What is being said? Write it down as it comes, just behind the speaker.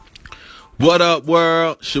What up,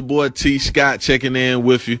 world? It's your boy T. Scott checking in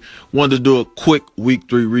with you. Wanted to do a quick week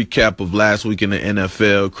 3 recap of last week in the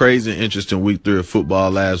NFL. Crazy and interesting week 3 of football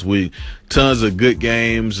last week. Tons of good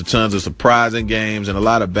games, tons of surprising games, and a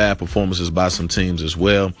lot of bad performances by some teams as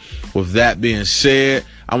well. With that being said,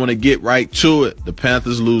 I want to get right to it. The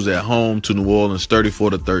Panthers lose at home to New Orleans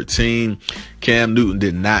 34-13. Cam Newton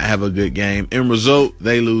did not have a good game. In result,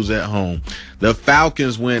 they lose at home. The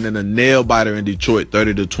Falcons win in a nail-biter in Detroit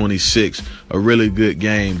 30-26. A really good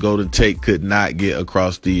game. Golden Tate could not get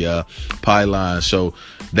across the pylon, so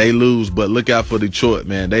they lose. But look out for Detroit,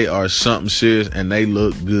 man. They are something serious, and they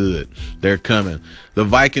look good. They're coming. The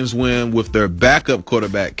Vikings win with their backup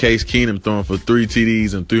quarterback, Case Keenum, throwing for 3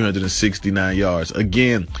 TDs and 369 yards.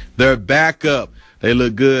 Again, their backup. They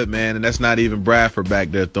look good, man, and that's not even Bradford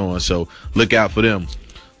back there throwing, so look out for them.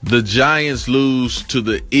 The Giants lose to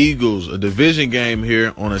the Eagles, a division game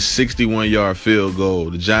here, on a 61-yard field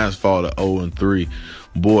goal. The Giants fall to 0-3.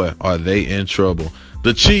 Boy, are they in trouble.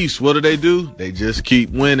 The Chiefs, what do? They just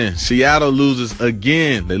keep winning. Seattle loses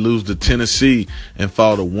again. They lose to Tennessee and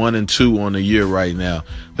fall to 1-2 on the year right now.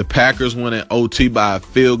 The Packers win in OT by a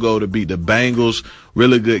field goal to beat the Bengals.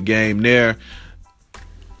 Really good game there.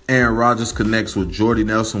 Aaron Rodgers connects with Jordy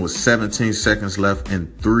Nelson with 17 seconds left and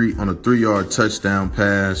on a 3-yard touchdown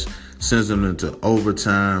pass, sends them into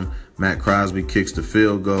overtime. Matt Crosby kicks the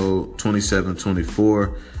field goal,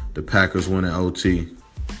 27-24. The Packers win in OT.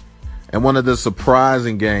 And one of the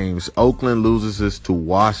surprising games, Oakland loses this to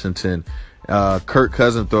Washington. Kirk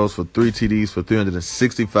Cousins throws for 3 TDs for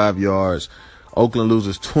 365 yards. Oakland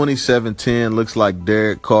loses 27-10. Looks like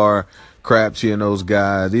Derek Carr, Crabtree, and those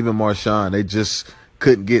guys, even Marshawn, they just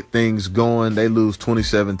couldn't get things going. They lose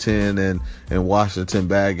 27-10 in Washington.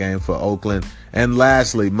 Bad game for Oakland. And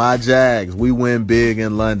lastly, my Jags, we win big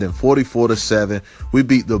in London, 44-7. We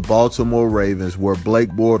beat the Baltimore Ravens, where Blake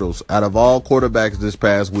Bortles, out of all quarterbacks this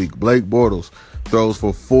past week, Blake Bortles throws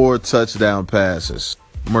for 4 touchdown passes.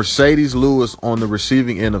 Mercedes Lewis on the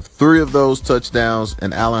receiving end of 3 of those touchdowns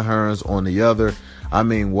and Allen Hurns on the other. I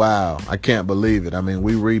mean, wow, I can't believe it. I mean,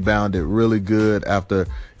 we rebounded really good after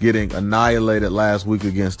getting annihilated last week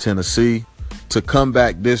against Tennessee. To come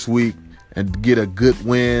back this week and get a good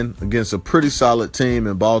win against a pretty solid team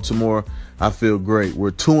in Baltimore, I feel great.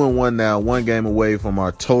 We're 2-1 now, 1 game away from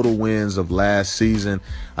our total wins of last season.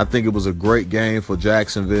 I think it was a great game for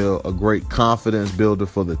Jacksonville, a great confidence builder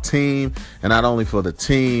for the team, and not only for the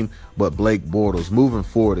team, but Blake Bortles. Moving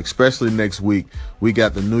forward, especially next week, we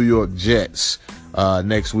got the New York Jets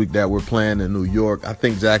next week that we're playing in New York. I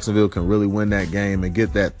think Jacksonville can really win that game and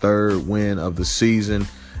get that 3rd win of the season.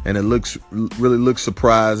 And it really looks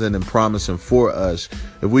surprising and promising for us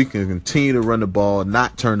if we can continue to run the ball,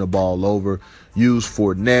 not turn the ball over, use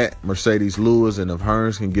Fournette, Mercedes Lewis, and if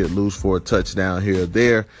Hurns can get loose for a touchdown here or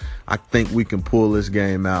there, I think we can pull this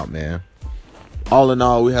game out, man. All in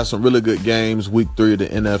all, we have some really good games week 3 of the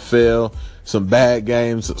NFL, some bad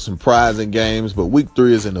games, some surprising games, but week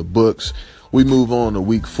 3 is in the books. We move on to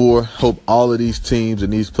week 4. Hope all of these teams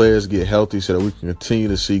and these players get healthy so that we can continue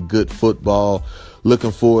to see good football.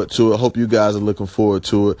 Looking forward to it. Hope you guys are looking forward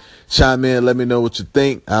to it. Chime in. Let me know what you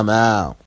think. I'm out.